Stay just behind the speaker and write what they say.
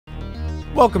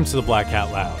Welcome to the Black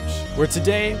Hat Lounge, where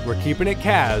today we're keeping it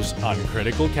cash on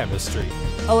critical chemistry.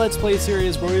 A Let's Play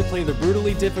series where we play the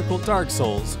brutally difficult Dark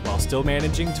Souls while still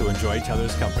managing to enjoy each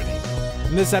other's company.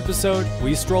 In this episode,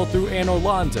 we stroll through Anor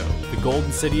Londo, the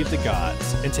golden city of the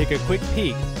gods, and take a quick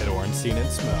peek at Ornstein and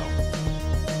Smough.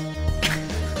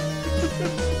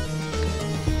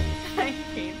 I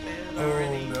hate this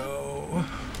already. Oh no.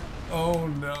 Oh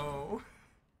no.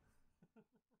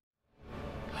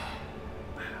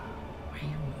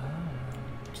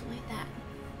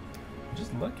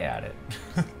 Just look at it.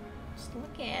 Just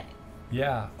look at it.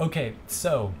 Yeah. Okay,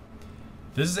 so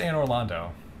this is Anor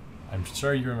Londo. I'm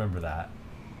sure you remember that.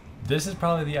 This is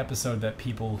probably the episode that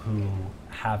people who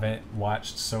haven't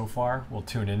watched so far will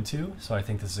tune into. So I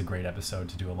think this is a great episode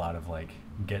to do a lot of like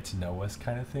get to know us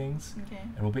kind of things. Okay.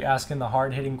 And we'll be asking the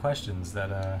hard-hitting questions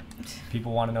that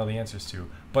people want to know the answers to.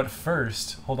 But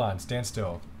first, hold on, stand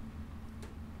still.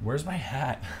 Where's my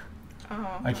hat?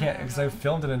 Oh, I can't, because I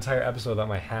filmed an entire episode without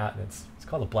my hat, and it's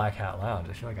called the Black Hat Lounge.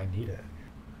 I feel like I need it.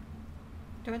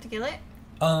 Do you want to kill it?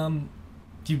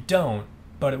 You don't,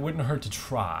 but it wouldn't hurt to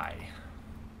try.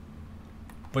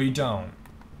 But you don't.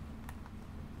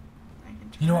 I can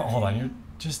try. You know what? Hold on.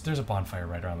 There's a bonfire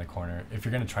right around the corner. If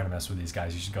you're gonna try to mess with these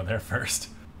guys, you should go there first.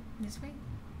 This way?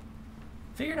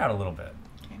 Figure it out a little bit.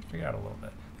 Okay. Figure it out a little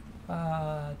bit.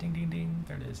 Ding, ding, ding.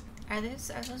 There it is.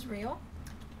 Are those real?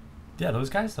 Yeah, those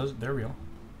guys. They're real.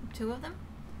 Two of them?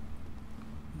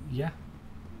 Yeah.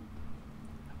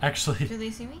 Actually, Do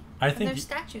they see me? I think they're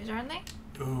statues, aren't they?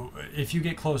 Ooh, if you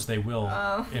get close, they will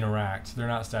interact. They're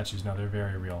not statues. No, they're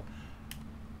very real.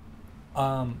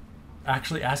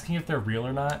 Actually, asking if they're real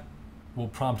or not will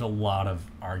prompt a lot of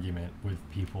argument with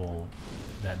people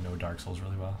that know Dark Souls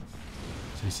really well.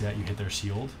 So you see that? You hit their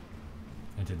shield.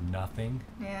 It did nothing.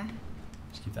 Yeah.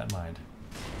 Just keep that in mind.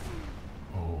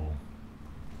 Oh.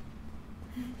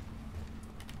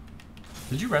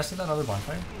 Did you rest at that other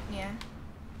bonfire? Yeah.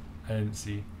 I didn't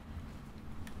see.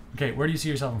 Okay, where do you see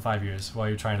yourself in 5 years while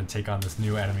you're trying to take on this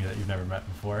new enemy that you've never met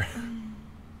before?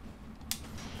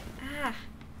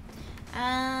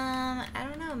 I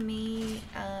don't know, me,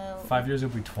 5 years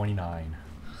it'll be 29.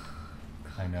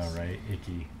 I know, right?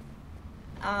 Icky.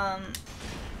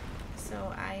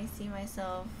 So I see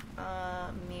myself,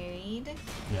 married.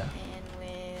 Yeah. And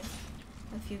with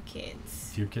a few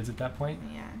kids. Few kids at that point?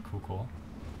 Yeah. Cool, cool.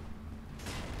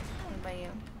 What about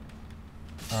you?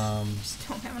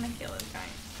 Don't want to kill this guy.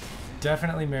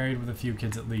 Definitely married with a few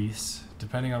kids at least.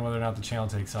 Depending on whether or not the channel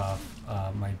takes off,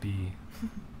 might be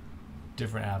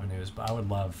different avenues. But I would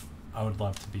love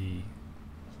to be,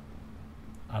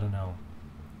 I don't know,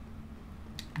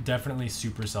 definitely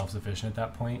super self-sufficient at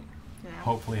that point. Yeah.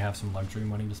 Hopefully have some luxury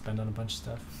money to spend on a bunch of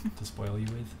stuff to spoil you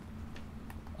with.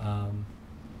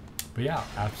 But yeah,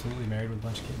 absolutely married with a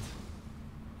bunch of kids.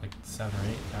 Like 7 or 8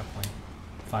 at that point.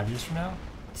 5 years from now?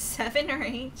 7 or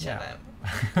 8? Shut up.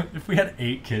 If we had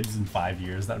 8 kids in 5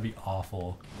 years, that'd be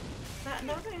awful. That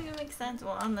wouldn't even make sense.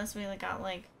 Well, unless we got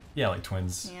like... Yeah, like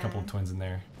twins. A couple of twins in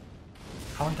there.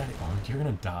 How are daddy? Oh, you're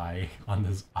gonna die on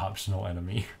this optional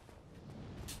enemy.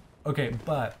 Okay,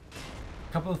 but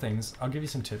a couple of things. I'll give you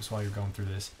some tips while you're going through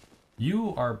this.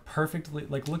 You are perfectly...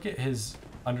 Like, look at his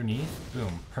underneath.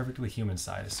 Boom. Perfectly human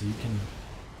size. So you can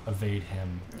evade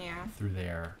him through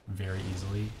there very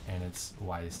easily, and it's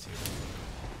wise to.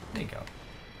 There you go.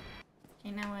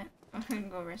 You know what? I'm gonna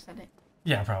go reset it.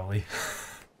 Yeah, probably.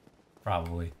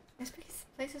 Probably. This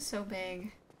place is so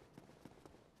big.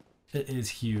 It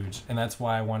is huge, and that's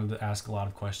why I wanted to ask a lot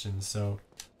of questions. So,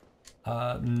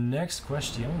 next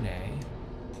questione.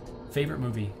 Favorite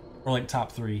movie? Or like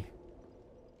top 3?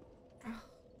 Oh,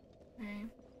 right.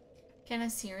 Can a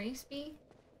series be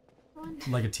one?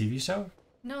 Like a TV show?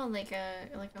 No, like a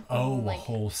whole, a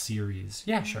whole series.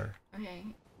 Yeah, sure. Okay.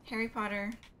 Harry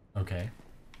Potter. Okay.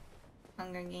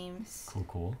 Hunger Games. Cool,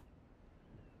 cool.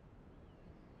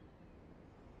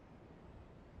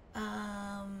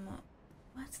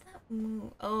 What's that movie?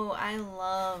 Oh, I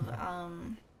love,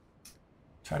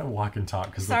 Try to walk and talk,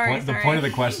 because the point of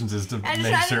the questions is to make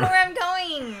sure. I don't know where I'm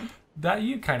going. That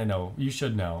you kind of know. You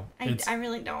should know. I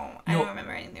really don't. I don't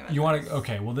remember anything about You want to...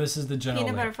 Okay, well, this is the general...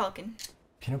 Peanut Butter Falcon.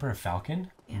 Peanut Butter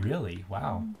Falcon? Yeah. Really?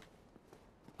 Wow.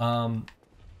 Not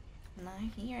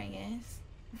here, I guess.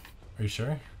 Are you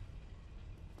sure?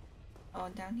 Oh,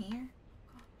 down here?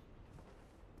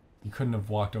 You couldn't have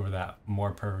walked over that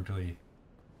more perfectly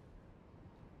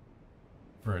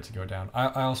for it to go down.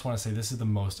 I also want to say this is the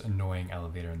most annoying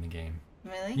elevator in the game.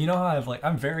 Really? You know how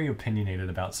I'm very opinionated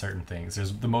about certain things.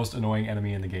 There's the most annoying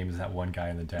enemy in the game is that one guy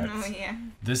in the depths. Oh, yeah.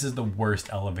 This is the worst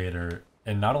elevator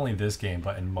in not only this game,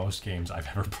 but in most games I've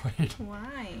ever played.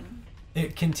 Why?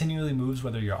 It continually moves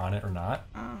whether you're on it or not.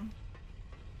 I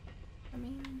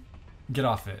mean... Get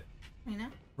off it. Right now?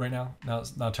 Right now?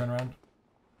 Now turn around.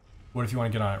 What if you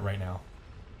want to get on it right now?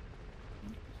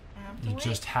 You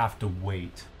just have to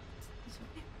wait.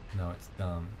 No, it's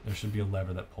dumb. There should be a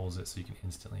lever that pulls it so you can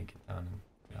instantly get down and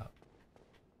get up.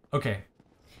 Okay.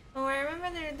 Oh, I remember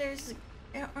there's...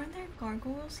 Aren't there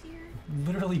gargoyles here?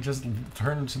 Literally just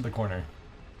turn to the corner.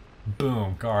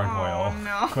 Boom, gargoyle. Oh,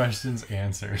 no. Questions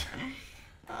answered.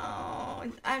 Oh,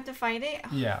 I have to fight it?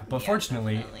 Yeah, but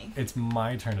fortunately, definitely. it's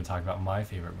my turn to talk about my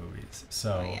favorite movies.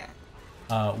 So, oh,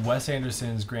 yeah. Wes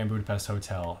Anderson's Grand Budapest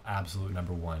Hotel, absolute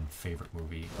 #1 favorite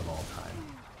movie of all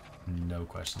time. No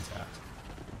questions asked.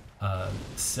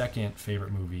 Second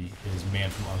favorite movie is Man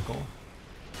from U.N.C.L.E.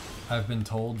 I've been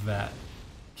told that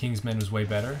Kingsman was way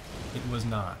better. It was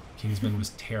not. Kingsman was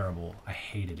terrible. I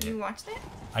hated it. You watched it?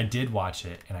 I did watch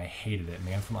it, and I hated it.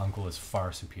 Man from U.N.C.L.E. is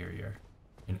far superior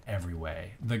in every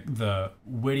way. The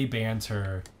witty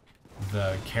banter,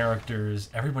 the characters,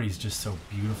 everybody's just so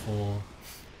beautiful.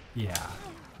 Yeah.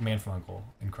 Man from U.N.C.L.E.,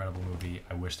 incredible movie.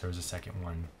 I wish there was a second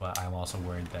one, but I'm also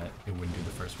worried that it wouldn't do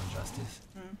the first one justice.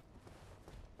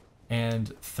 And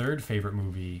third favorite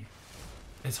movie,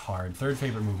 it's hard. Third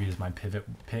favorite movie is my pivot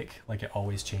pick, like it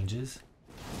always changes.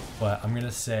 But I'm gonna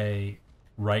say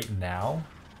right now,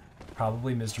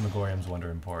 probably Mr. Megorium's Wonder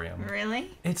Emporium.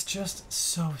 Really? It's just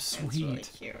so sweet.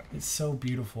 It's really cute. It's so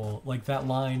beautiful. Like that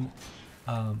line,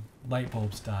 light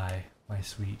bulbs die, my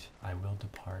sweet, I will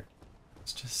depart.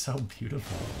 It's just so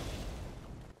beautiful.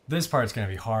 This part's gonna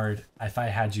be hard. If I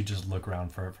had you just look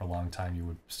around for it for a long time, you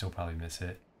would still probably miss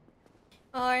it.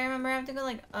 Oh, I remember I have to go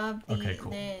like up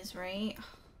Cool. this, right?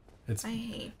 It's, I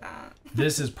hate that.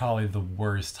 This is probably the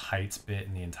worst heights bit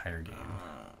in the entire game.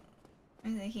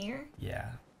 Is it here?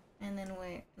 Yeah. And then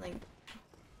where, like...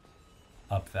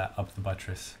 Up the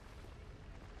buttress.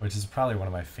 Which is probably one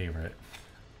of my favorite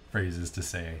phrases to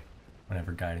say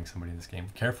whenever guiding somebody in this game.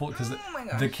 Careful, because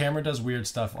the camera does weird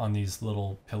stuff on these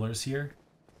little pillars here.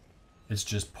 It's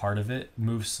just part of it.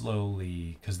 Move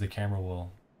slowly, because the camera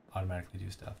will automatically do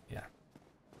stuff. Yeah.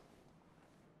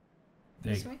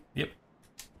 There you go. Yep.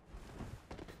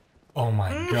 Oh my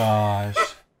gosh.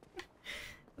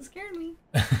 It scared me.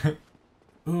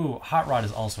 Ooh, Hot Rod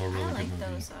is also a really good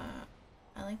movie.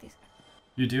 I like these.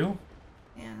 You do?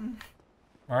 Yeah.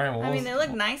 Alright, well... I mean, they look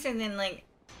nicer than, like,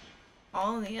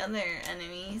 all the other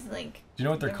enemies. Like, do you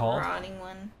know what they're called? The rotting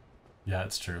one. Yeah,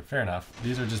 it's true. Fair enough.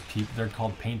 These are just they're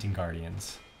called painting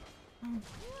guardians. Oh.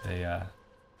 They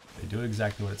do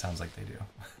exactly what it sounds like they do.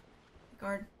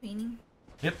 Guard painting?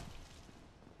 Yep.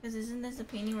 Because isn't this a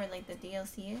painting where, like, the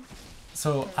DLC is?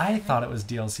 So I thought it was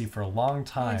DLC for a long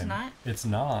time. Oh, it's not? It's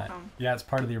not. Oh. Yeah, it's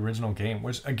part of the original game,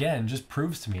 which again just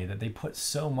proves to me that they put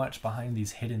so much behind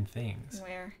these hidden things.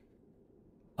 Where?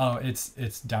 Oh, it's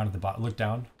down at the bottom. Look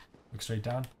down. Look straight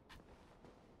down.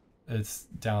 It's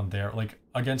down there, like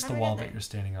against the wall that you're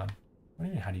standing on. What do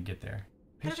you mean? How do you get there?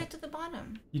 How do I get to the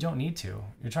bottom? You don't need to.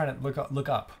 You're trying to look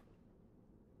up.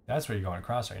 That's where you're going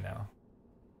across right now.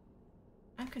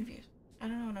 I'm confused. I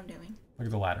don't know what I'm doing. Look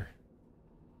at the ladder.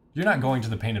 You're not going to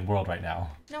the painted world right now.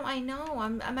 No, I know.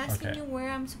 I'm asking you where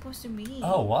I'm supposed to be.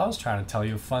 Oh, well, I was trying to tell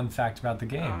you a fun fact about the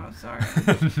game. Oh, sorry.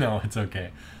 No, it's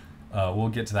okay. We'll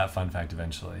get to that fun fact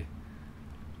eventually.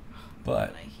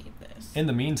 But I hate this. In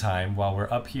the meantime, while we're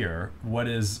up here, what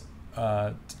is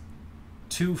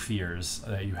 2 fears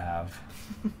that you have?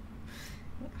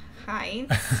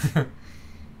 Heights.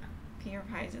 Fear of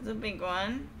heights is a big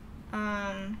one.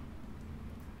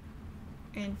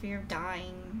 And fear of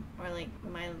dying, or like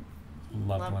my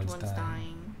loved ones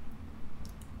dying.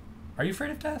 Are you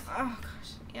afraid of death? Oh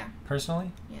gosh, yeah.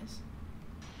 Personally? Yes.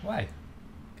 Why?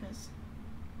 Because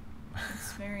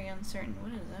it's very uncertain.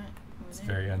 What is that? It's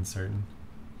very uncertain.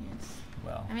 Yes.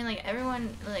 Well. I mean, like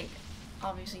everyone, like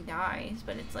obviously dies,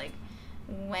 but it's like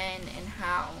when and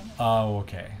how. Oh,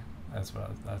 okay. That's what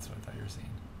I thought you were saying.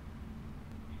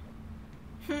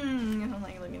 I don't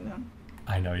like looking down.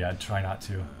 I know. Yeah. Try not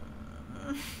to.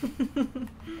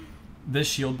 This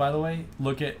shield, by the way,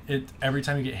 look at it. Every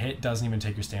time you get hit, doesn't even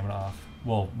take your stamina off.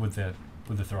 Well, with the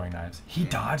throwing knives. He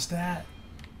dodged that.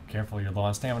 Careful, you're low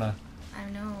on stamina. I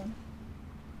know.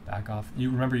 Back off.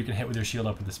 You remember you can hit with your shield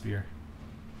up with the spear.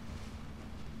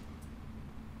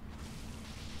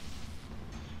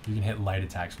 You can hit light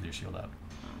attacks with your shield up,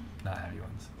 not heavy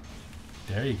ones.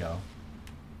 There you go.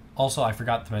 Also, I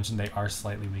forgot to mention they are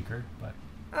slightly weaker, but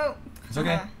it's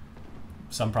okay.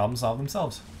 Some problems solve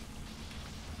themselves.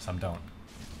 Some don't.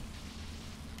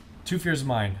 2 fears of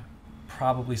mine,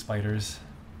 probably spiders,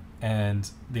 and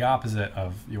the opposite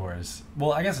of yours.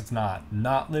 Well, I guess it's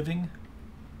not living.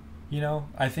 You know,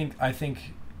 I think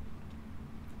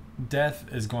death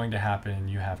is going to happen.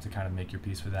 You have to kind of make your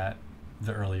peace with that.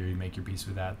 The earlier you make your peace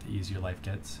with that, the easier life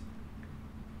gets.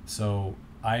 So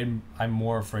I'm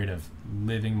more afraid of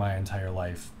living my entire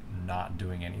life not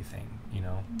doing anything, you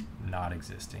know, not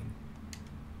existing.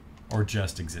 Or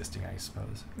just existing, I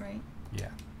suppose. Right. Yeah.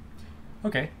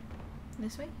 Okay.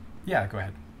 This way? Yeah, go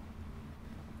ahead.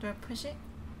 Do I push it?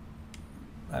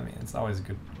 I mean, it's always a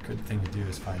good thing to do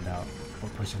is find out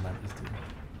what pushing levers do.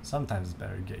 Sometimes it's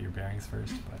better to get your bearings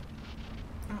first, but...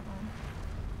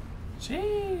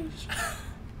 Sheesh!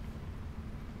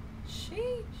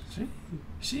 Sheesh!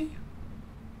 She.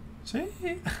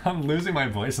 I'm losing my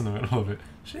voice in the middle of it.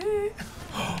 She.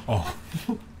 Oh.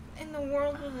 In the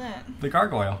world was that? The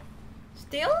gargoyle.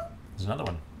 Still? There's another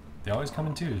one. They always come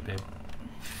in twos, babe.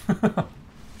 I think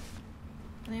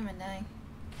I'm gonna die.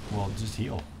 Well, just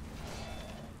heal.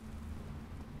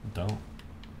 Don't.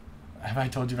 Have I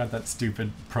told you about that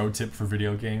stupid pro tip for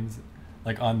video games?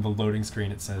 Like on the loading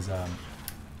screen it says,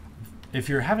 if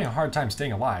you're having a hard time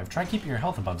staying alive, try keeping your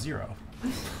health above 0.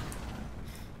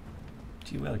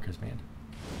 Gee willikers, man.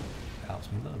 That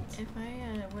helps me loads. If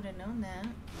I would have known that,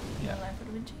 yeah. my life would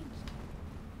have been changed.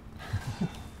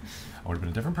 I would have been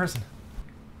a different person.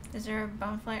 Is there a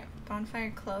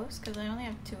bonfire close? Because I only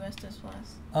have 2 Estus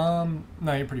Plus.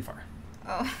 No, you're pretty far.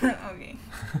 Oh, okay.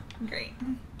 Great.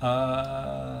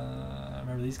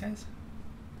 Remember these guys?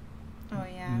 Oh,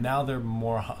 yeah. Now they're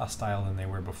more hostile than they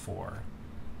were before.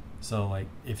 So, like,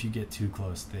 if you get too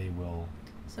close, they will...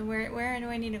 So where do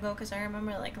I need to go? Because I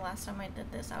remember, like, last time I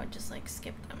did this, I would just, like,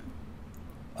 skip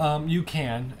them. You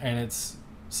can, and it's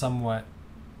somewhat,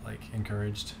 like,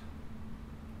 encouraged.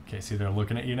 Okay, see, they're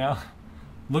looking at you now.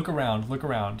 Look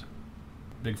around.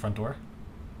 Big front door.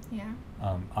 Yeah.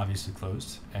 Obviously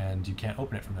closed, and you can't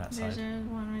open it from that side. There's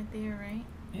one right there, right?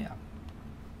 Yeah.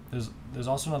 There's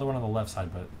also another one on the left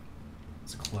side, but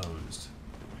it's closed.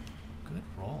 Good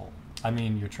roll. I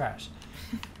mean, you're trash.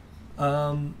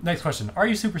 Next question. Are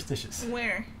you superstitious?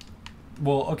 Where?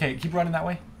 Well, okay, keep running that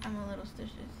way. I'm a little stitious.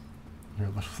 You're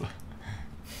a little...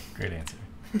 Great answer.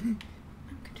 I'm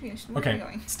confused. Where okay, are we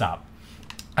going? Stop.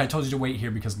 I told you to wait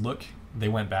here because look, they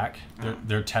went back.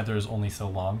 Their tether is only so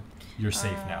long. You're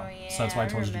safe now. Yeah, so that's why I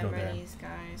told you to go there. remember these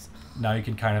guys. Now you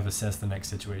can kind of assess the next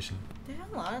situation. There's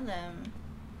a lot of them.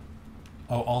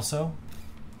 Oh, also,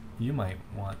 you might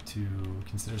want to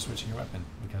consider switching your weapon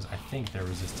because I think they're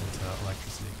resistant to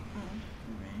electricity. Oh,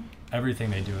 okay. Everything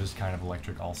they do is kind of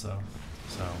electric also,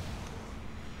 so...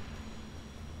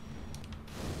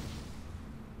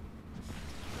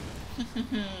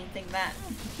 Think that.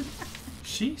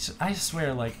 I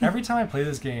swear, like, every time I play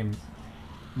this game,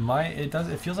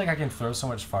 it feels like I can throw so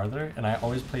much farther, and I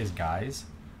always play as guys.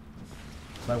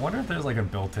 So I wonder if there's like a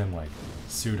built-in like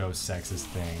pseudo-sexist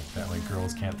thing that like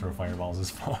girls can't throw fireballs as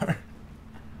far.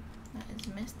 That is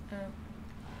messed up.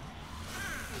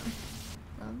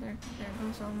 Well, there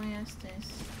goes all my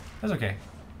Estes. That's okay.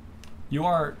 You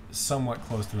are somewhat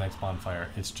close to the next bonfire.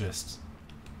 It's just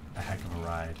a heck of a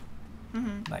ride.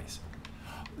 Nice.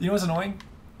 You know what's annoying?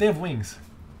 They have wings.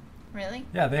 Really?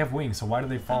 Yeah, they have wings, so why do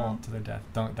they fall to their death?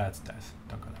 That's death.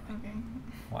 Don't go that way. Okay.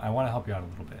 Well, I want to help you out a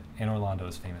little bit. Anor Londo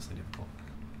is famously difficult.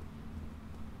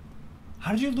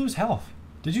 How did you lose health?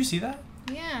 Did you see that?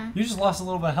 Yeah. You just lost a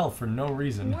little bit of health for no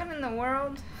reason. What in the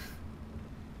world?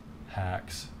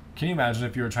 Hacks. Can you imagine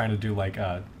if you were trying to do like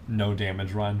a no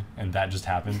damage run and that just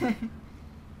happened?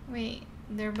 Wait,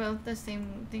 they're both the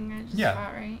same thing I just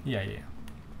fought, right? Yeah.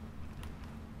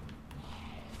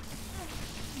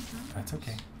 That's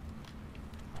okay.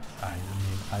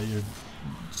 You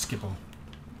skip them.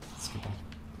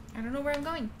 I don't know where I'm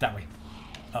going. That way.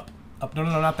 Up. No,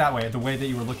 not that way. The way that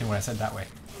you were looking when I said that way.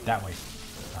 That way.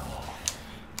 Oh.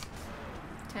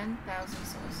 10,000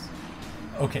 souls.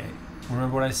 Okay.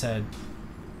 Remember what I said?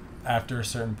 After a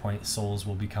certain point, souls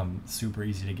will become super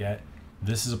easy to get.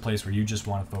 This is a place where you just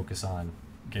want to focus on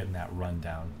getting that run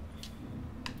down.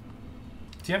 Do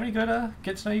you have any good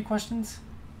get to know you questions?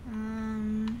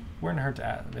 Wouldn't hurt to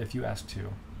ask if you ask too.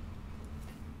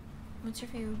 What's your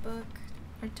favorite book?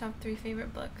 Or top 3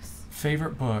 favorite books?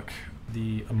 Favorite book,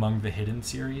 the Among the Hidden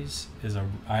series is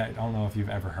I don't know if you've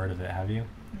ever heard of it. Have you?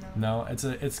 No.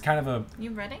 It's kind of a.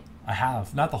 You've read it? I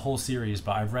have, not the whole series,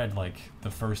 but I've read like the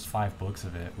first 5 books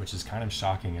of it, which is kind of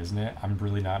shocking, isn't it? I'm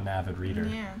really not an avid reader.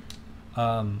 Yeah.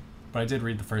 But I did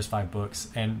read the first 5 books,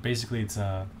 and basically it's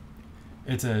a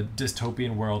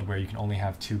dystopian world where you can only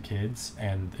have 2 kids,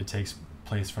 and it takes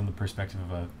place from the perspective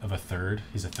of a third.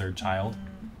 He's a third child.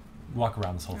 Walk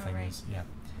around this whole thing is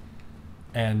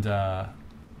and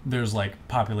there's like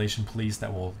population police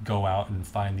that will go out and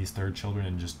find these third children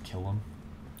and just kill them.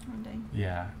 Oh, dang.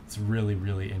 Yeah, it's a really,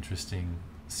 really interesting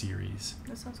series.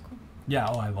 That sounds cool. Yeah,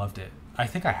 oh, I loved it. I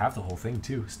think I have the whole thing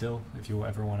too, still, if you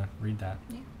ever want to read that.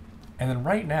 Yeah. And then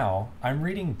right now, I'm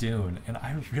reading Dune, and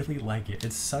I really like it.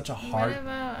 It's such a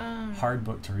hard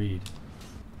book to read.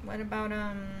 What about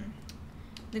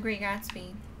The Great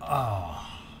Gatsby? Oh,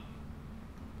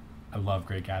 I love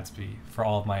Great Gatsby. For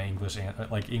all of my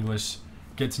English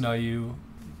get to know you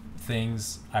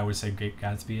things, I would say Great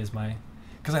Gatsby is my,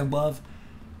 because I love,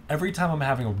 every time I'm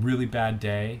having a really bad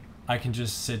day, I can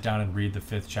just sit down and read the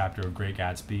 5th chapter of Great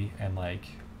Gatsby, and like,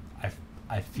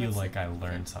 I feel like I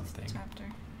learned something. Chapter?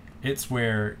 It's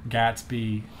where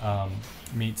Gatsby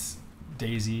meets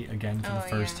Daisy again for the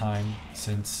first time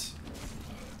since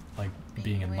like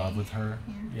being in love with her.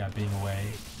 Yeah, being away.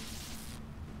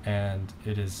 And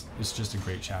it's just a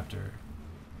great chapter.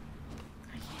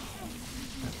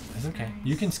 It's okay. Nice.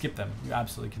 You can skip them. You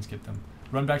absolutely can skip them.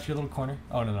 Run back to your little corner.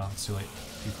 Oh no, it's too late.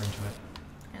 Deeper into it.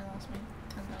 I lost my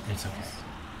tongue. It's okay.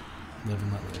 Live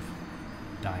and let live.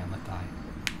 Die and let die.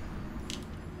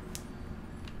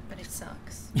 But it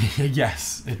sucks.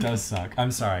 Yes, it does suck.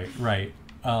 I'm sorry. Right.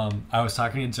 I was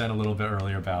talking to Jen a little bit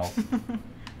earlier about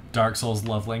Dark Souls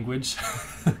love language.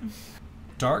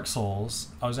 Dark Souls,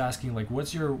 I was asking like,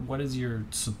 what is your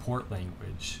support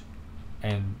language?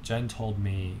 And Jen told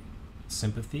me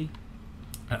sympathy.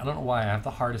 And I don't know why I have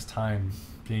the hardest time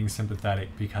being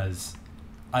sympathetic, because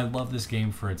I love this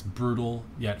game for its brutal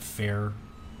yet fair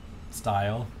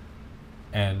style,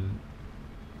 and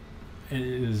it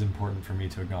is important for me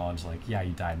to acknowledge, like, yeah,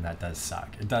 you died and that does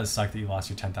suck. It does suck that you lost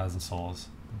your 10,000 souls,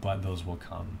 but those will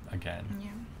come again.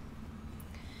 Yeah.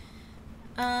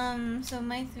 So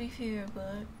my 3 favorite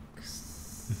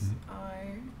books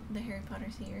are the Harry Potter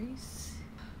series.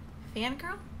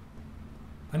 Fangirl?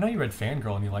 I know you read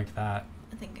Fangirl and you liked that.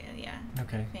 I think, yeah.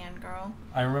 Okay. Fangirl.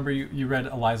 I remember you read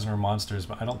Eliza and Her Monsters,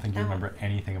 but I don't think you remember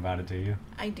anything about it, do you?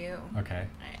 I do. Okay.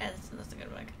 That's a good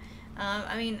book.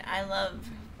 I mean, I love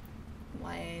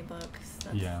YA books.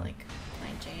 That's like my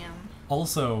jam.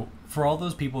 Also, for all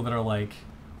those people that are like,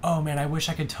 oh man, I wish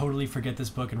I could totally forget this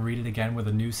book and read it again with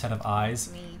a new set of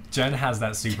eyes. Me. Jen has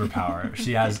that superpower.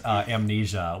 She has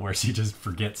amnesia, where she just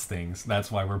forgets things. That's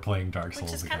why we're playing Dark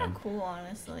Souls again. Which is kind of cool,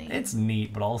 honestly. It's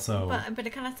neat, but also... But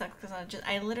it kind of sucks, because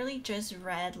I literally just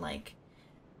read, like,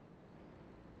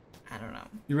 I don't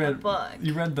know, a book.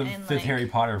 You read the 5th Harry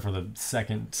Potter for the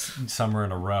 2nd summer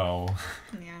in a row.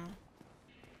 Yeah.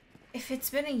 If it's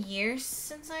been a year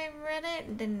since I read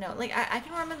it, then no. Like, I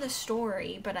can remember the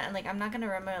story, but I'm not going to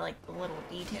remember, like, the little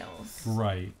details.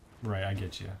 Right, I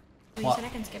get you. So you said I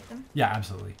can skip them? Yeah,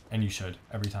 absolutely. And you should,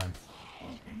 every time.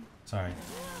 Okay. Sorry.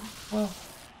 Well...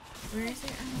 Where is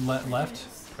it? Left?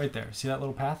 Right there. See that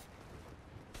little path?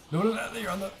 No,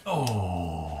 you're on the...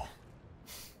 Oh.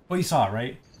 Well, you saw it,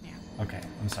 right? Yeah. Okay,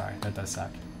 I'm sorry. That does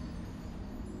suck.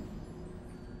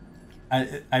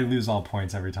 I lose all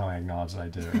points every time I acknowledge that I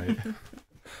did it right.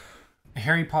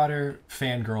 Harry Potter,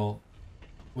 Fangirl.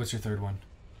 What's your 3rd one?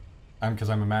 Because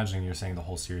I'm imagining you're saying the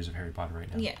whole series of Harry Potter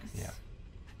right now. Yes. Yeah.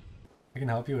 I can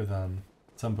help you with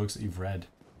some books that you've read.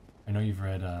 I know you've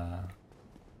read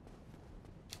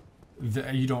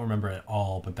you don't remember it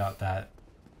all, but that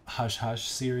Hush Hush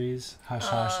series, Hush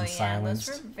Hush and Silenced.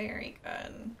 Those were very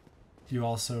good. You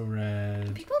also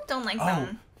read... People don't like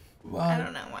them. I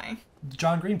don't know why.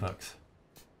 John Green books,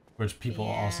 which people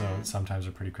also sometimes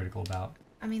are pretty critical about.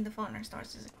 I mean, The Fault in Our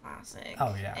Stars is a classic.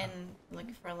 Oh, yeah. And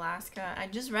Looking for Alaska, I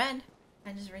just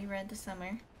reread this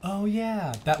summer. Oh,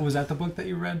 yeah. That was that the book that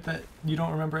you read that you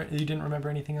didn't remember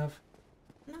anything of?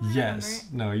 No, yes.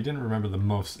 No, you didn't remember the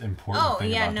most important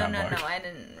thing about that book. No, I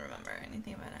didn't remember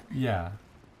anything about it. Yeah.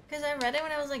 Because I read it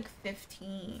when I was like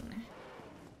 15.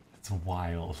 That's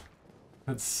wild.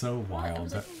 That's so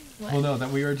wild. What? Well, no, that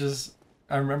we were just...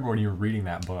 I remember when you were reading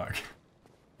that book,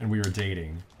 and we were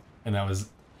dating, and that was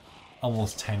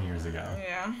almost 10 years ago.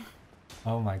 Yeah.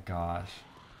 Oh my gosh.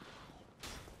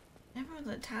 Everyone's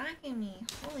attacking me.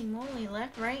 Holy moly,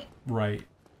 left, right? Right.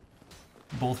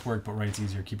 Both work, but right's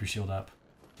easier. Keep your shield up,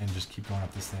 and just keep going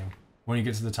up this thing. When you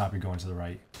get to the top, you're going to the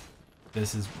right.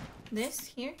 This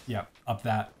here? Yeah, up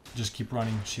that. Just keep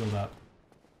running, shield up,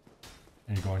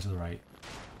 and you're going to the right.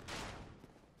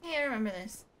 Hey, I remember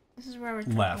this. This is where we're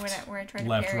where I tried to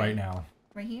left parry. right now.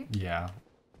 Right here? Yeah.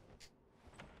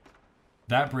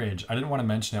 That bridge, I didn't want to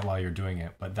mention it while you're doing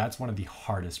it, but that's one of the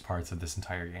hardest parts of this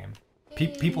entire game.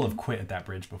 People have quit at that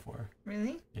bridge before.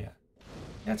 Really? Yeah.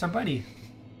 Yeah, it's our buddy.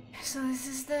 So this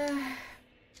is the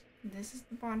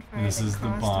bonfire. This is the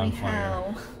bonfire.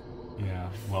 Hell. Yeah.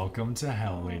 Welcome to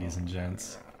hell, ladies and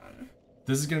gents.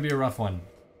 This is gonna be a rough one.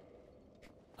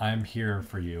 I'm here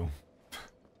for you.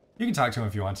 You can talk to him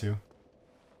if you want to.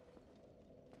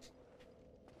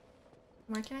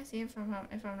 Why can't I see if I'm not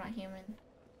human?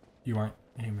 You aren't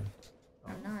human.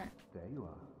 I'm not. There you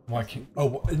are. Why can't...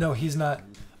 Oh, no, he's not...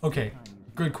 Okay,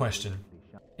 good question.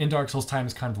 In Dark Souls, time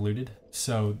is convoluted,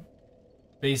 so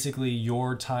basically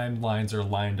your timelines are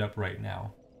lined up right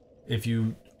now. If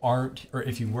you aren't, or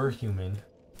if you were human...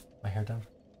 My hair down?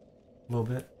 A little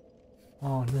bit?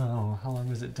 Oh no, how long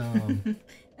was it done?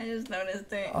 I just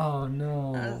noticed it. Oh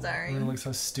no. I'm sorry. I'm gonna look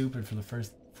so stupid for the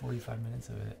first 45 minutes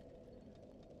of it.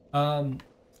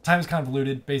 Time is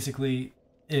convoluted. Basically,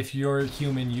 if you're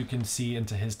human, you can see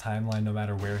into his timeline no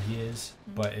matter where he is.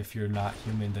 But if you're not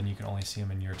human, then you can only see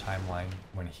him in your timeline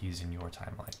when he's in your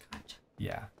timeline. Gotcha.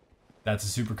 Yeah. That's a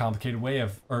super complicated way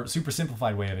of, or super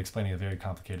simplified way of explaining a very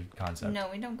complicated concept. No,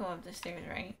 we don't go up the stairs,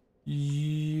 right?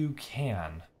 You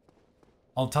can.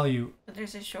 I'll tell you. But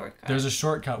there's a shortcut. There's a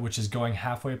shortcut which is going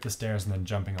halfway up the stairs and then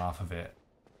jumping off of it.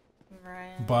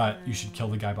 Right. But you should kill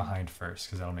the guy behind first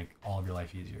because that'll make all of your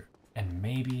life easier. And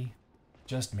maybe,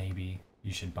 just maybe,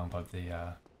 you should bump up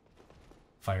the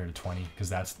fire to 20 because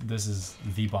this is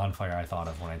the bonfire I thought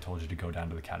of when I told you to go down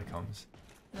to the catacombs.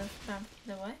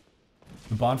 The what?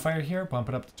 The bonfire here, bump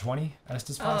it up to 20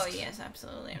 Estus Oh yes,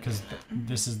 absolutely. Because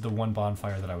this is the one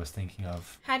bonfire that I was thinking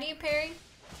of. How do you parry?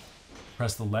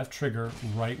 Press the left trigger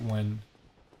right when...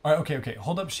 Alright, okay.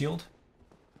 Hold up shield.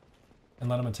 And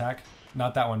let him attack.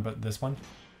 Not that one, but this one.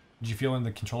 Did you feel when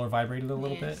the controller vibrated a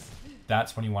little bit?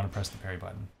 That's when you want to press the parry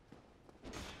button.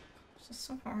 It's just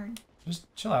so hard.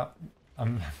 Just chill out.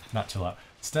 Not chill out.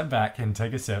 Step back and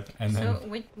take a sip, and then...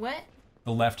 So, what?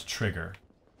 The left trigger.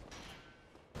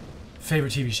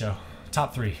 Favorite TV show?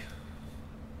 Top 3.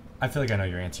 I feel like I know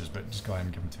your answers, but just go ahead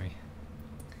and give them to me.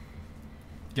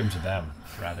 Give them to them,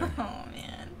 rather. Oh,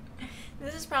 man.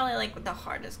 This is probably, like, the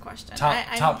hardest question.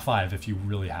 Top 5, if you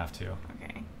really have to.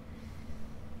 Okay.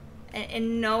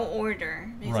 In no order,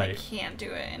 because I can't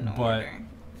do it in order.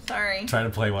 Sorry. Try to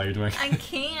play while you're doing it. I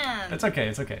can't. It's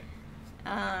okay.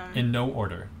 In no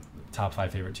order, top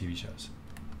 5 favorite TV shows.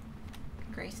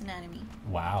 Grey's Anatomy.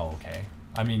 Wow, okay.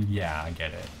 I mean, yeah, I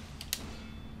get it.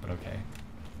 But okay.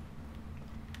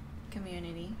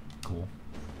 Community. Cool.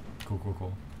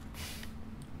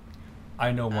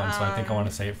 I know one, so I think I want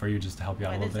to say it for you just to help you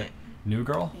out a little bit. New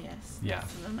Girl? Yes. Yeah.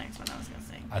 That's the next one I was going to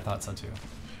say. I thought so too.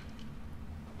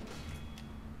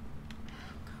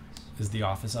 Is The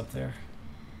Office up there?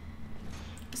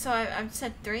 So I've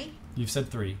said 3? You've said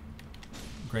 3.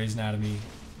 Grey's Anatomy,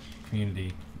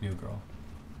 Community, New Girl.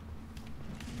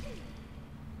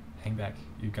 Hang back.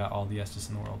 You've got all the Estus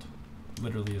in the world.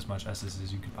 Literally as much Estus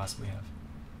as you could possibly have.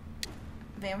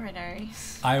 Vampire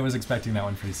Diaries. I was expecting that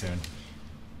one pretty soon.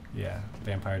 Yeah,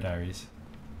 Vampire Diaries.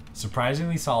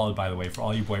 Surprisingly solid, by the way, for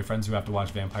all you boyfriends who have to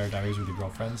watch Vampire Diaries with your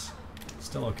girlfriends.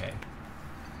 Still okay.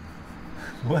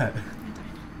 What? I died.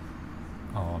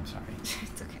 Oh, I'm sorry.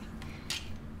 It's okay.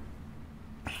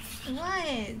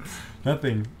 What?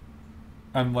 Nothing.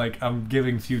 I'm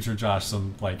giving future Josh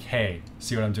some, like, hey,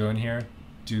 see what I'm doing here?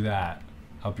 Do that.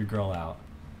 Help your girl out.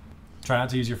 Try not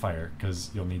to use your fire, because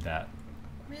you'll need that.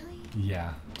 Really?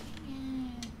 Yeah.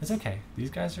 Dang it. It's okay. These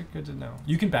guys are good to know.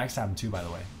 You can backstab them too, by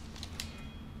the way.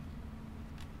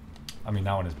 I mean,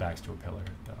 that one is backs to a pillar,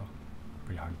 though.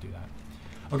 Pretty hard to do that.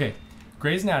 Okay.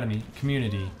 Grey's Anatomy,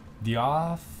 Community, The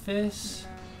Office...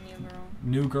 No, New Girl.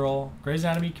 New Girl. Grey's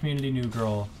Anatomy, Community, New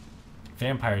Girl,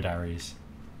 Vampire Diaries.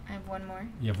 I have one more.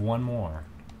 You have one more.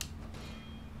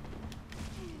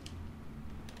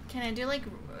 Can I do, like,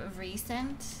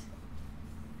 recent?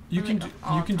 You can do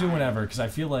time? whatever, because I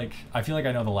feel like I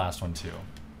know the last one too.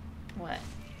 What?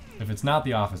 If it's not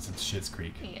The Office, it's Schitt's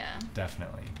Creek. Yeah.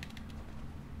 Definitely.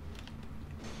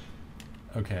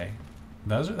 Okay.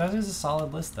 That is a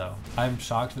solid list, though. I'm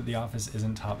shocked that The Office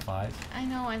isn't top 5. I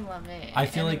know, I love it. I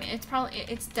feel like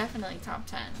it's definitely top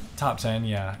 10. Top 10,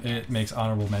 yeah. Yes. It makes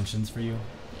honorable mentions for you.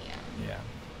 Yeah. Yeah.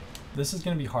 This is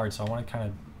gonna be hard, so I want to kind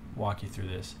of walk you through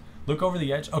this. Look over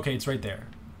the edge. Okay, it's right there.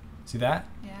 See that?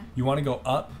 Yeah. You want to go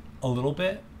up a little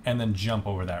bit and then jump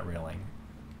over that railing.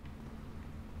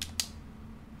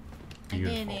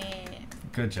 Beautiful. I did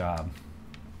it. Good job.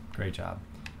 Great job.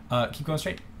 Keep going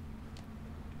straight.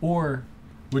 Or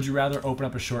would you rather open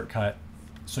up a shortcut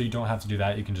so you don't have to do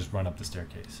that? You can just run up the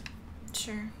staircase.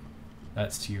 Sure.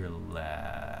 That's to your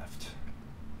left.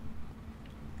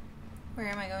 Where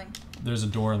am I going? There's a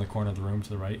door in the corner of the room to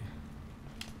the right.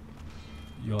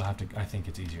 You'll have to... I think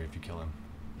it's easier if you kill him.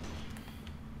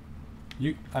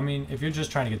 I mean, if you're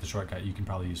just trying to get the shortcut, you can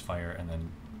probably use fire and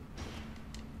then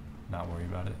not worry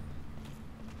about it.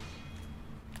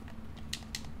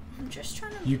 I'm just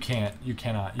trying to... You can't. You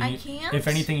cannot. I can't? If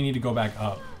anything, you need to go back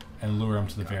up and lure him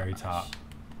to the very top.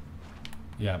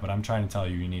 Yeah, but I'm trying to tell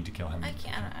you, you need to kill him. I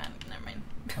can't. Never mind.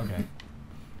 Okay.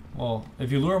 Well,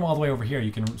 if you lure them all the way over here,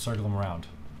 you can circle them around.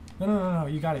 No, no, no, no,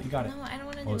 you got it, you got it. No, I don't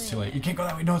want to do it. Oh, it's too late. You can't go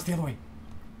that way. No, it's the other way.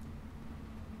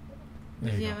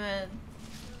 There Does you he go. have a...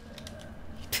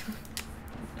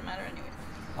 No matter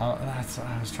anyway. That's what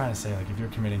I was trying to say. Like, if you're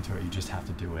committing to it, you just have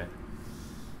to do it.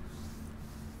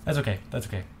 That's okay. That's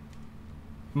okay.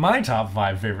 My top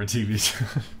 5 favorite TV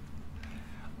shows.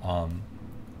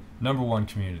 Number 1,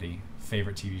 Community.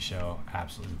 Favorite TV show.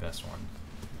 Absolutely the best one.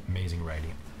 Amazing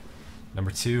writing.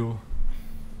 Number 2,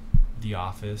 The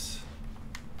Office.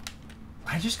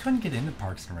 I just couldn't get into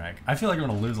Parks and Rec. I feel like I'm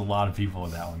going to lose a lot of people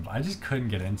with that one, but I just couldn't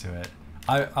get into it.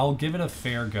 I'll give it a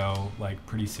fair go, like,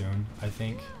 pretty soon, I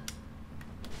think.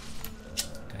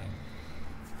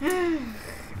 Dang.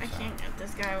 I can't get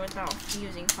this guy without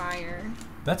using fire.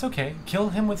 That's okay. Kill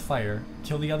him with fire,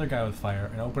 kill the other guy with fire,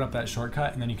 and open up that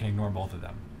shortcut, and then you can ignore both of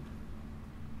them.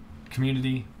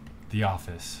 Community, The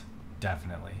Office,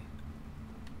 definitely.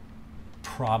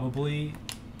 Probably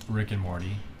Rick and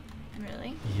Morty.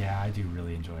 Really? Yeah, I do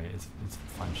really enjoy it. It's a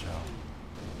fun show.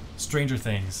 Stranger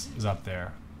Things is up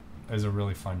there. It's a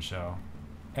really fun show.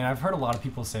 And I've heard a lot of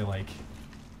people say, like,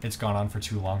 it's gone on for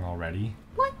too long already.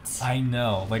 What? I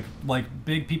know. Like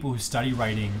big people who study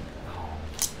writing. Oh,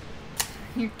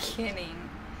 You're kidding.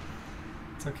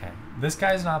 it's okay. This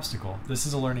guy's an obstacle. This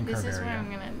is a learning curve This is area. where I'm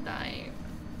gonna die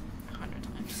 100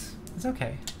 times. It's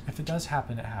okay. If it does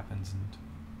happen, it happens. And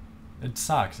it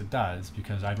sucks. It does.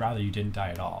 Because I'd rather you didn't die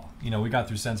at all. You know, we got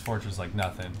through Sense Fortress like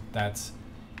nothing. That's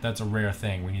a rare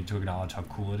thing. We need to acknowledge how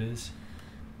cool it is.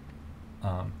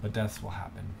 But deaths will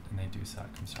happen. And they do suck.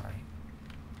 I'm sorry.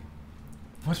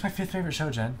 What's my 5th favorite show,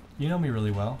 Jen? You know me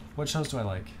really well. What shows do I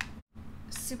like?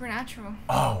 Supernatural.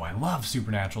 Oh, I love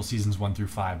Supernatural seasons 1 through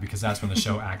 5 because that's when the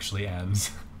show actually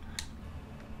ends.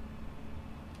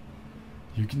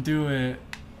 You can do it.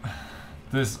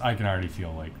 This, I can already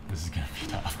feel like this is gonna be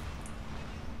tough.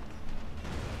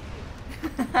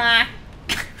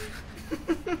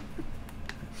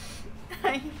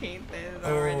 I hate this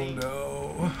already.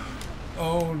 Oh no.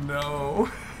 Oh no.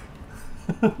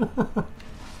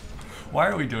 Why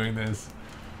are we doing this?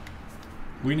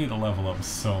 We need to level up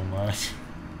so much.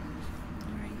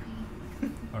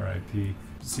 R.I.P.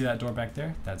 See that door back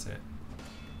there? That's it.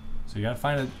 So you gotta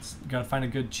find a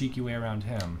good cheeky way around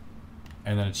him,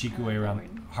 and then a cheeky way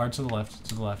around. Hard to the left.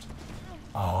 To the left.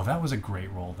 Oh, that was a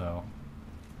great roll though.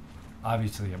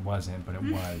 Obviously it wasn't, but it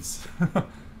was.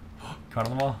 Caught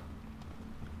on the wall.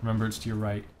 Remember, it's to your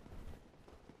right.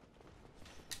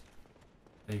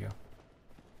 There you go.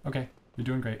 Okay, you're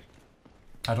doing great.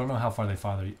 I don't know how far they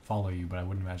follow you, but I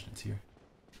wouldn't imagine it's here.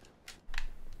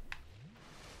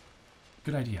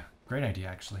 Good idea. Great idea,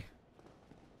 actually.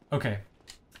 Okay.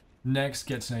 Next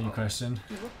get to know you question.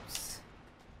 Whoops.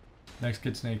 Next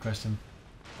get to know you question.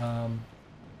 Oh my god.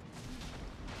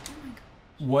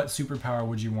 What superpower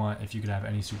would you want if you could have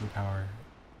any superpower?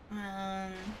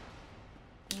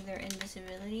 Either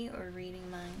invisibility or reading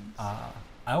minds.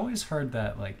 I always heard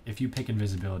that, like, if you pick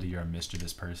invisibility, you're a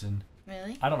mischievous person.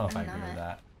 Really? I don't know if I I'm agree with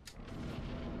not.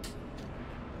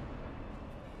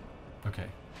 that. Okay.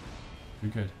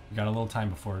 You're good. You got a little time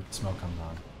before smoke comes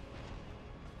on.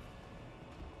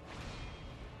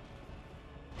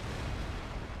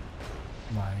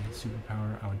 My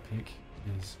superpower I would pick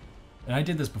is... And I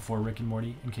did this before Rick and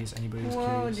Morty, in case anybody was Whoa,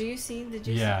 curious. do you see? Did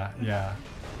you Yeah, see? yeah.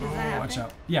 Does Oh, that watch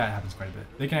happen? out. Yeah, it happens quite a bit.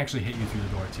 They can actually hit you through the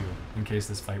door, too, in case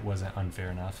this fight wasn't unfair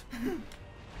enough.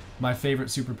 My favorite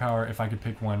superpower, if I could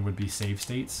pick one, would be save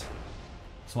states.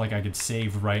 So, like, I could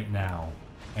save right now,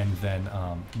 and then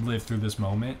live through this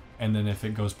moment, and then if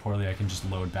it goes poorly, I can just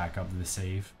load back up the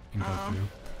save and go through.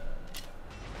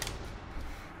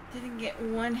 Didn't get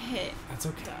one hit. That's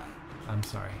okay. Done. I'm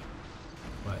sorry,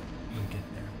 but you'll get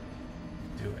there.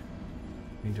 Do it.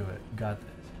 You do it. You got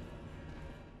this.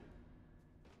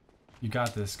 You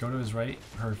got this. Go to his right.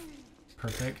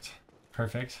 Perfect.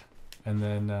 Perfect. And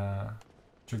then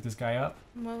trick this guy up.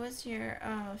 What was your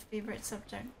favorite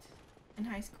subject in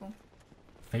high school?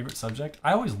 Favorite subject?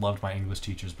 I always loved my English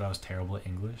teachers, but I was terrible at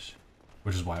English,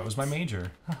 which is why it was my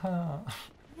major. Yeah,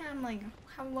 I'm like,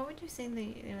 what would you say that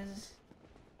it was?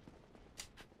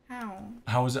 How?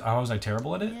 How was I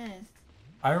terrible at it? Yes.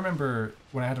 I remember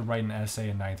when I had to write an essay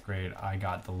in 9th grade, I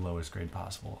got the lowest grade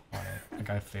possible on it. Like,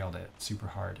 I failed it super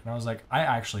hard. And I was like, I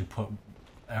actually put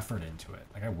effort into it.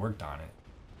 Like, I worked on it.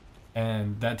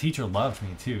 And that teacher loved me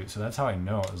too, so that's how I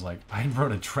know. It was like, I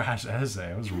wrote a trash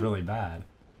essay. It was really bad.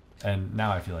 And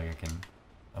now I feel like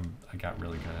I got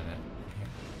really good at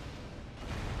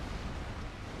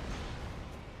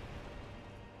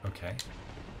it. Okay.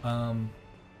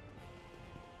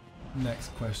 Next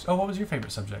question. Oh, what was your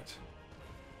favorite subject?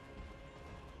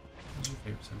 What was your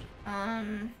favorite subject?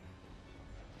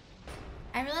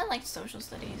 I really liked social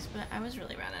studies, but I was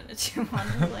really bad at it too,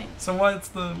 honestly. So what's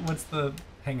the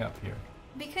hang up here?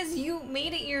 Because you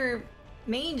made it your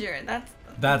major.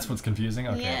 That's what's confusing?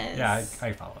 Okay. Yes. Yeah,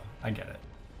 I follow. I get it.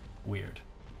 Weird.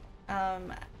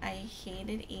 I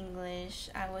hated English.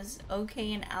 I was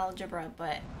okay in algebra,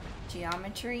 but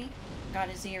geometry got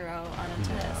a 0 on a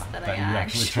test that I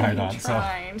actually tried on. So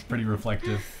pretty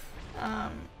reflective.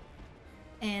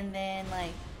 And then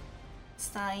like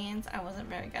science, I wasn't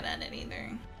very good at it either.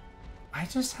 I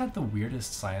just had the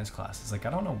weirdest science classes. Like, I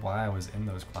don't know why I was in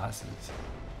those classes.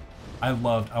 I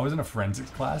was in a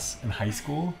forensics class in high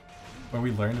school where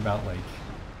we learned about, like,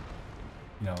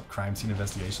 you know, crime scene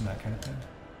investigation, that kind of thing.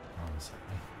 Oh,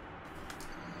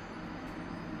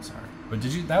 sorry. But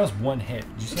that was one hit.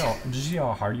 Did you see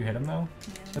how hard you hit him though?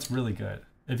 Yeah. That's really good.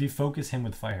 If you focus him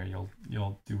with fire,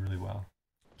 you'll do really well.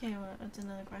 Okay, what's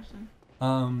another question?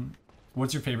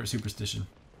 What's your favorite superstition?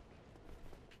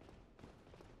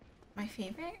 My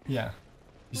favorite? Yeah.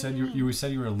 You said you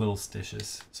said you were a little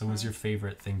stitious. So what's your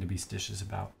favorite thing to be stitious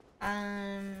about?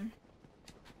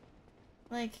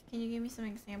 Like, can you give me some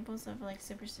examples of like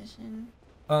superstition?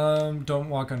 Don't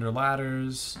walk under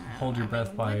ladders. Hold your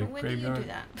breath by when graveyard. Do you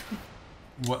do that?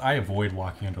 Well, I avoid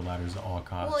walking under ladders at all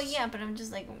costs. Well, yeah, but I'm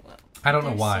just like. I don't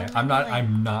know why. So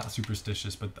I'm not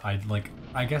superstitious, but I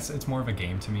guess it's more of a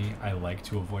game to me. I like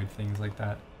to avoid things like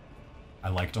that. I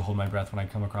like to hold my breath when I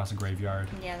come across a graveyard.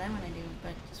 Yeah, that one I do,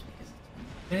 but just because it's fun.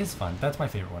 It is fun. That's my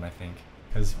favorite one, I think,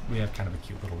 because we have kind of a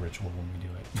cute little ritual when we do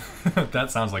it.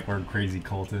 That sounds like we're crazy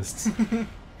cultists.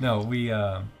 No, we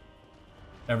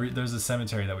there's a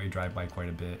cemetery that we drive by quite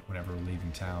a bit whenever we're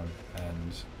leaving town,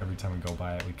 and every time we go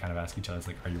by it, we kind of ask each other, it's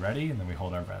like, "Are you ready?" And then we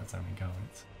hold our breaths and we go.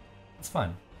 It's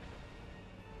fun.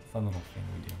 Fun little thing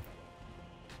we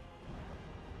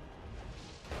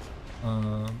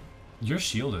do. Your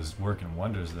shield is working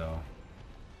wonders, though.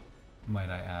 Might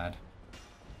I add?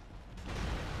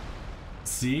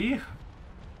 See?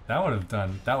 That would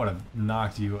have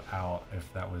knocked you out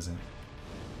if that wasn't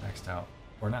maxed out.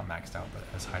 Or not maxed out, but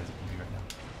as high as it can be right now.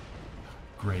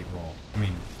 Great roll. I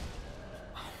mean,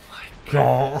 oh my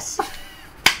gosh.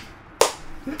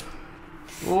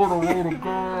 What a way to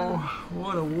go.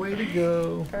 What a way to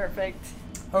go. Perfect.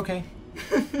 Okay.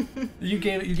 You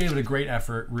gave it a great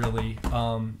effort, really.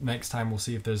 Next time we'll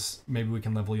see if maybe we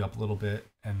can level you up a little bit,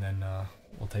 and then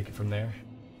we'll take it from there.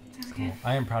 Sounds cool. good.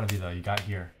 I am proud of you though. You got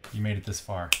here. You made it this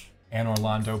far. Anor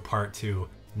Londo Part 2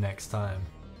 next time.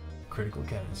 Critical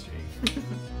Chemistry.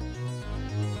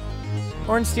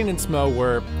 Ornstein and Smough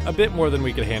were a bit more than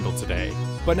we could handle today,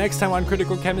 but next time on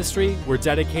Critical Chemistry, we're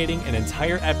dedicating an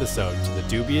entire episode to the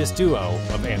dubious duo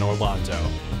of Anor Londo.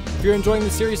 If you're enjoying the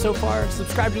series so far,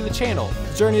 subscribe to the channel.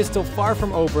 The journey is still far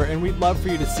from over, and we'd love for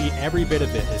you to see every bit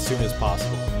of it as soon as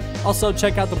possible. Also,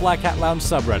 check out the Black Hat Lounge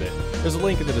subreddit. There's a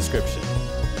link in the description.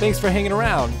 Thanks for hanging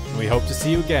around, and we hope to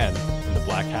see you again in the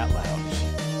Black Hat Lounge.